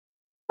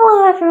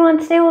Hello everyone,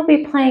 today we'll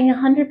be playing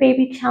 100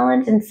 Baby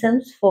Challenge in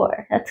Sims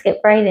 4. Let's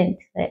get right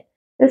into it.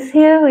 This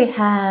here we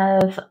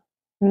have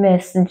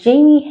Miss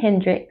Jamie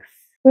Hendricks.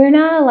 We're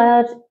not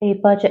allowed a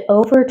budget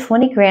over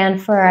 20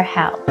 grand for our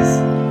house.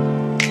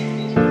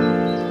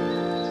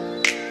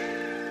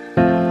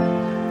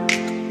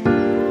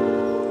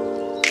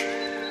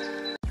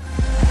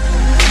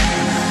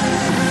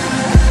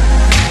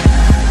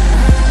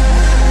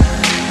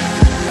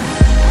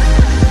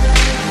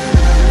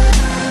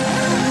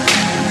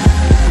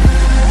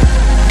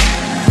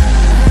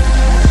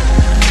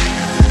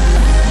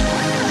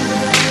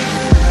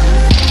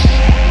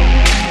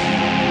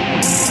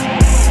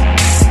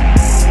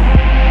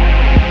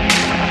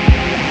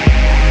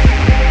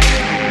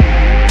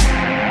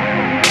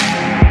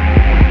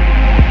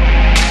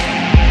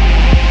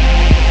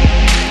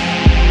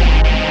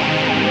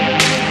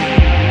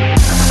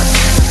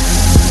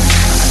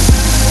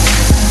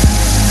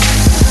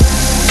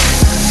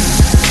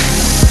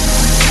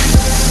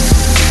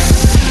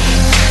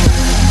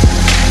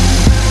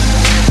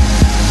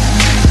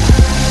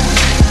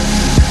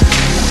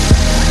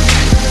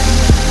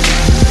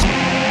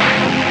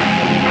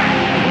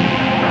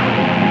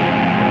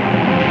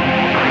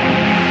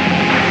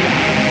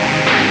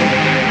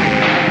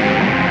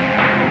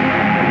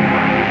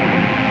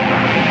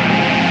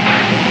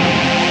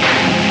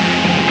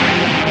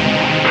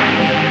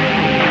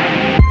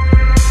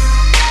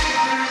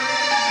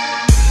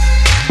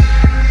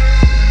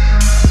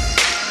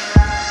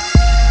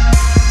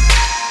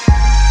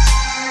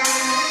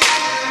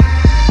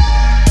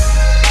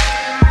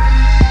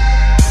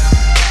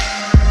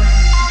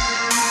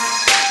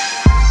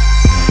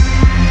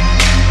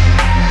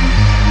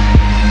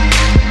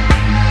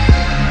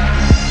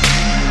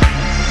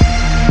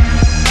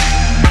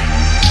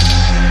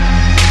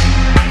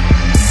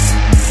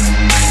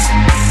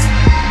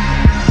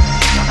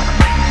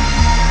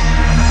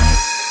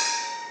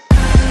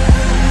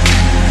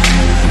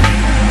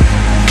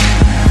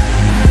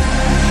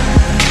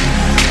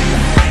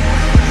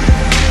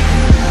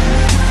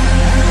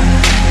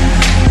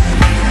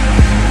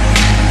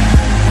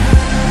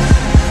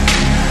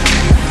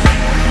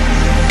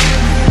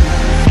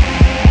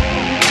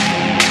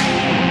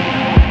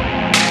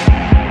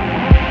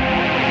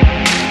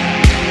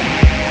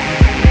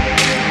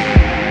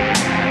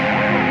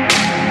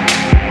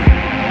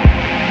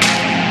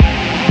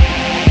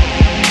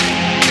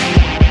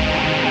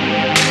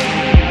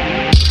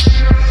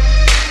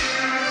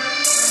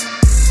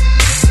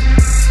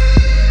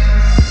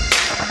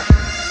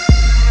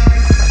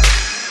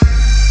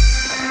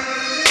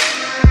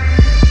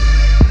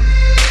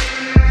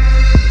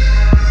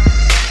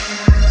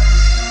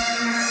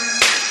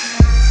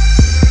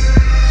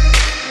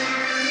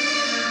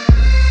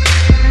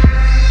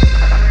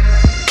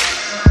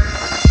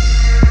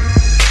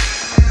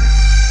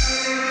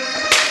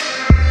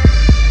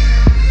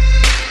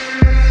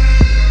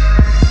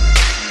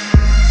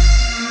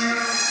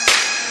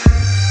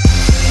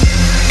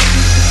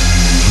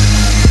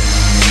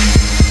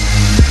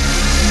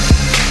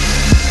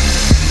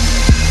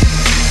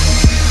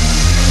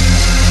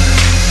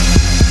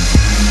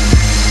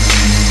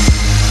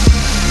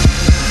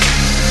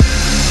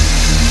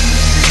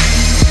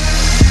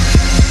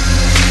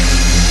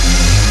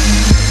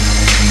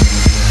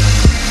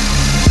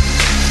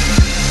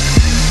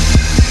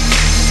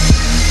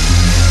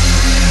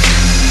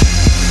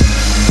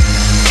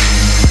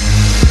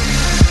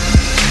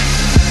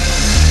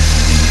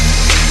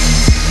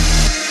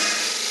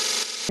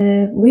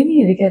 We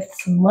need to get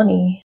some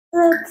money.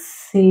 Let's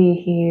see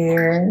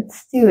here.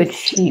 Let's do a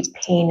cheap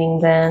painting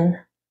then.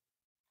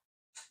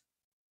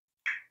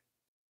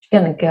 You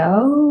gonna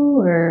go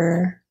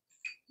or?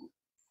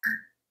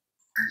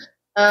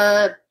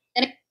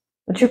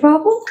 What's your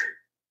problem?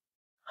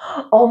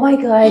 Oh my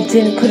god, I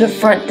didn't put a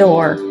front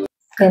door.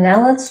 Okay,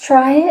 now let's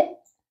try it.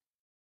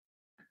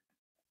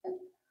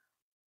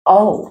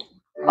 Oh,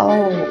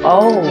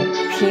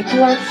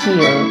 people are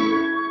here.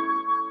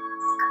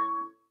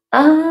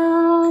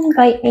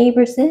 Invite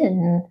neighbors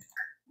in.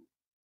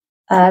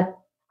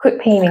 Quit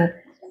painting.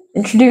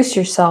 Introduce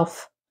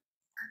yourself.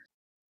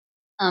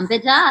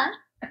 Bedad.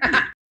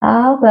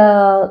 How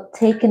about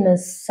taking a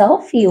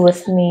selfie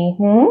with me,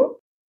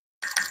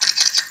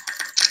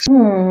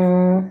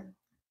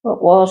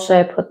 What wall should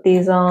I put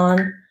these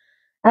on?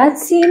 I've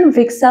seen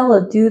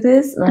Vixella do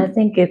this, and I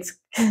think it's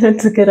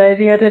a good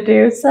idea to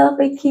do so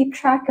we keep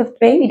track of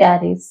baby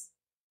daddies.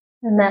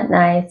 Isn't that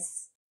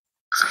nice?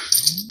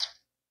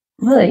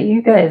 What are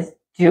you guys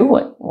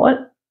doing?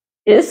 What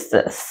is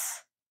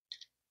this?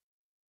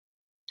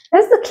 Why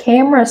is the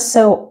camera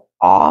so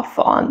off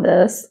on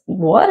this?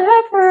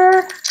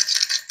 Whatever.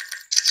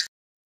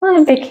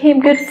 I became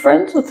good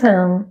friends with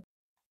him.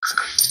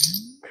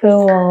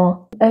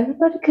 Cool.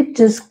 Everybody could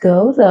just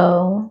go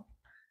though.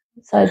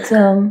 Besides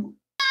him.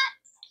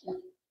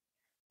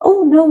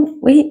 Oh no,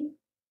 wait.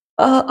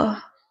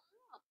 I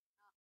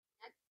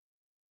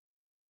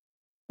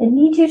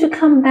need you to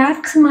come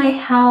back to my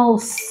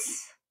house.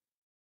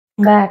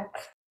 Back.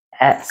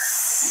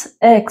 Yes.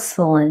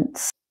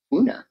 Excellent.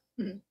 Una.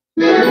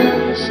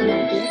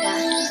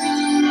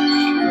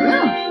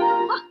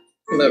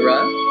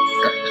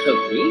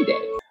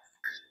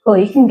 Cool,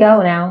 you can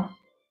go now.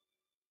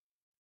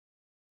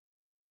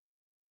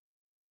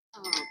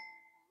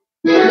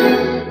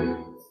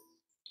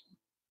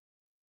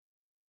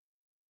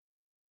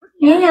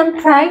 Hey,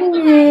 I'm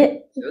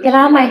pregnant. Get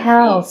out of my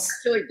house.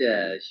 How do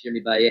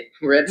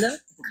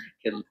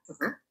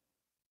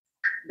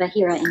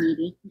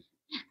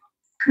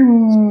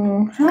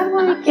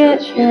I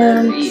get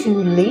him to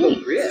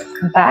leave?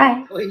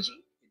 Bye.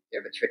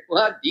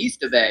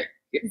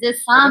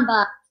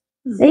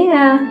 See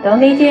ya. Don't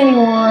need you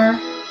anymore.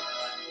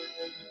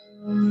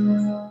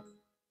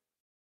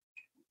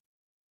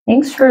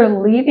 Thanks for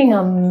leaving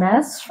a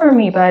mess for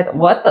me,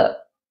 what the?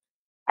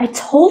 I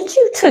told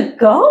you to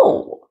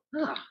go.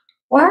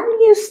 Why are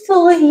you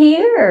still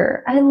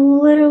here? I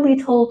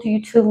literally told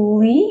you to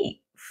leave.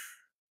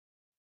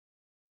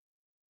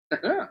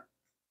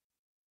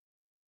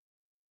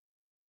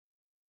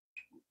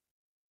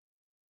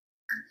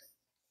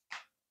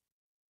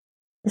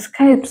 This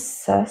guy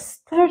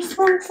obsessed or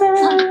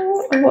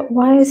something?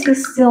 Why is he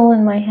still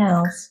in my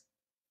house?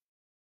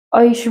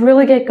 Oh, you should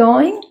really get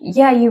going?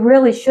 Yeah, you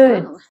really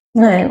should. All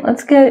right,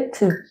 let's get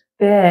to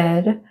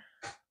bed.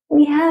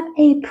 We have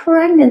a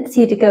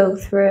pregnancy to go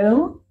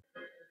through.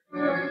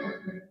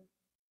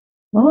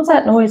 What was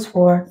that noise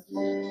for?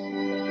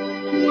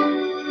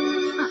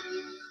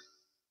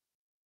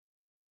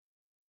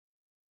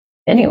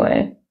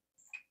 Anyway.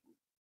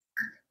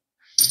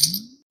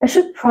 I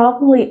should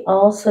probably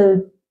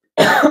also...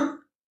 Oh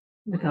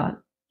my god.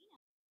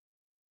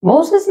 What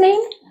was his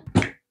name?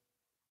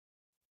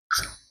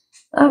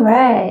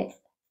 Alright.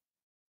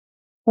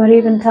 What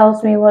even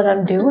tells me what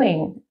I'm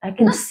doing? I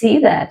can see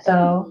that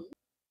though.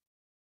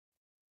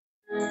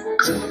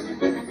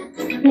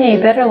 Yeah, you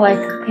better like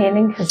the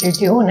painting because you're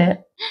doing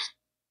it.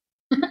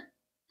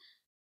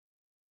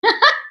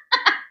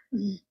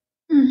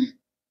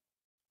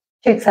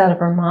 Chick's out of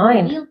her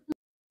mind.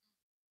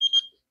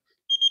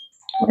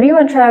 What do you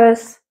want,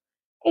 Travis?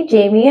 Hey,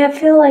 Jamie, I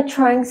feel like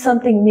trying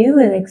something new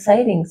and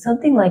exciting.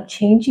 Something like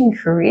changing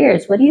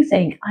careers. What do you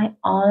think? I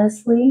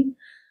honestly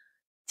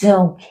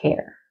don't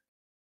care.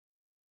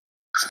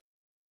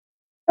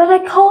 But I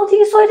called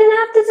you so I didn't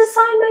have to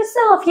decide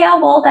myself. Yeah,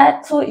 well,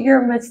 that's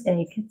your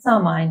mistake. It's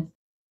not mine.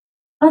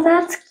 Oh,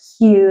 that's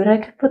cute. I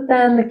could put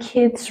that in the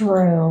kids'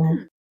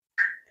 room.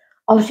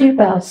 Oh, she's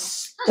about to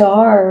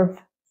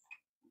starve.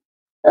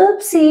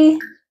 Oopsie.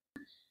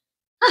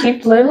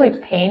 She's literally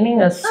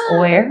painting a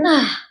square.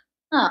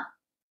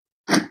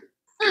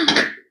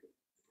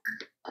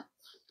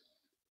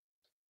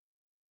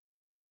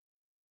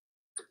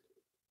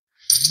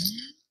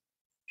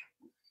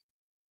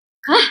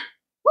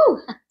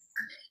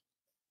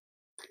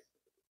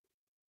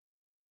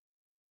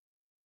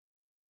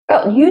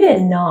 Oh, you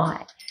did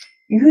not.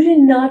 You did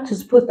not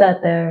just put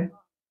that there.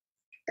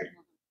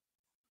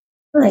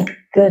 My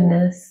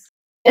goodness.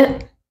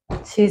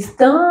 She's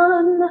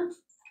done.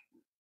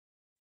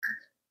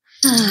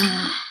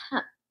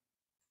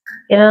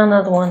 Get out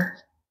another one.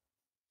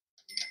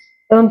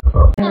 Don't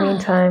in the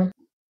meantime.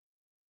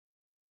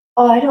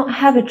 Oh, I don't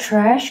have a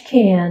trash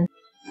can.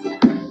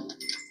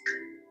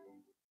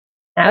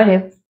 Now I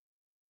do.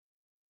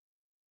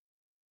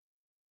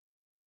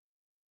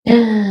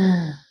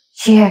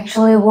 She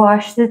actually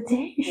washed the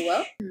dish.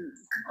 Well,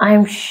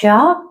 I'm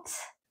shocked.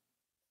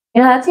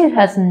 You know, that dude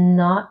has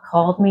not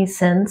called me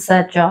since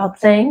that job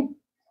thing.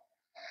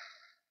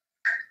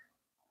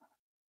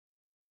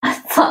 I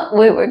thought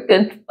we were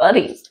good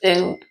buddies,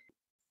 dude.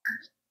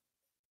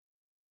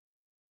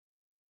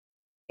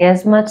 Get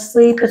as much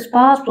sleep as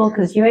possible,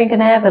 because you ain't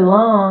gonna have it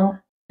long.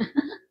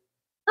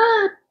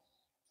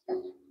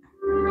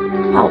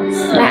 Oh,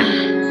 snap.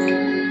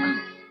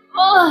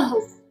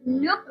 Oh,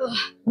 no.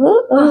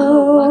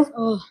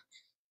 Uh-oh.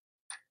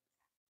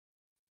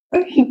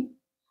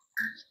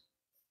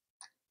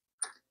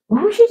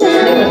 What was she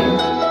just doing?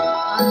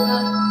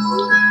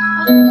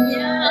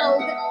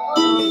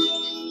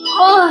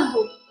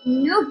 Oh,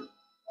 no.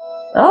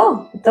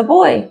 Oh, it's a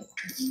boy.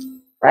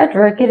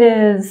 Frederick, it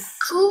is.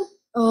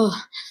 Oh,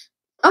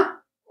 a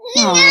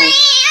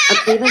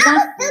baby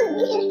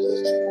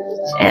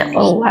And a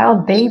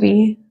loud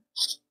baby.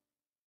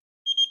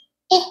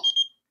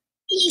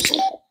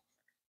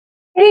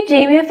 Hey,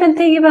 Jamie, I've been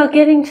thinking about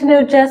getting to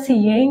know Jesse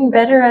Yang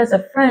better as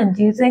a friend.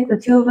 Do you think the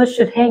two of us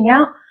should hang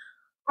out?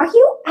 Are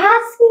you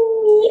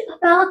asking me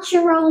about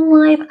your own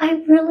life?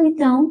 I really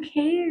don't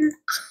care.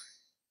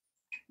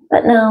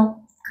 But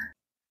no.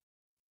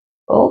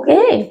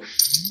 Okay.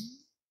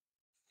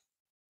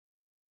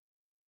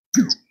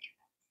 I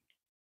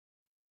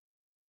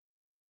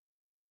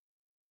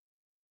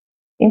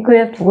think we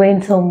have to wait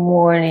until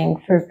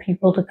morning for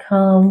people to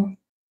come.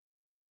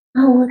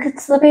 Oh, look,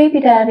 it's the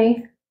baby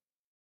daddy.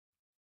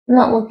 I'm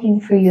not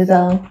looking for you,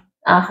 though.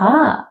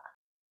 Aha.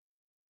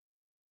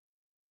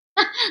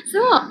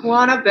 So,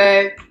 wanna,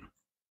 babe?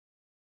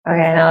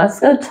 Okay, now let's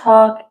go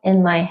talk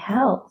in my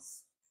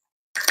house.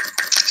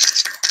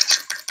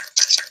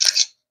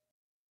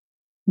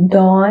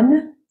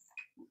 Dawn.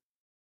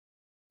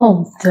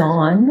 Hold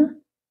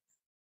on.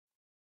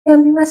 You're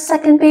gonna be my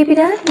second baby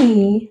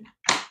daddy.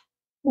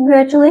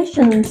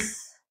 Congratulations.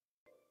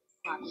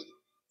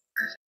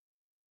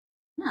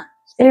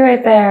 Stay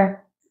right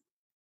there.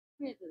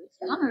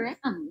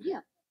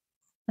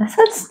 I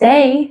said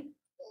stay.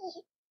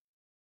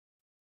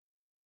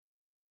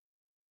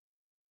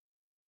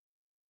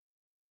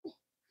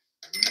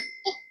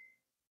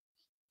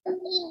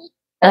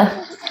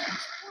 Ugh.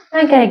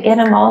 I gotta get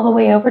him all the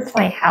way over to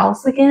my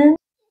house again.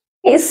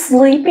 He's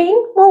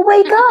sleeping? Well,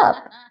 wake up.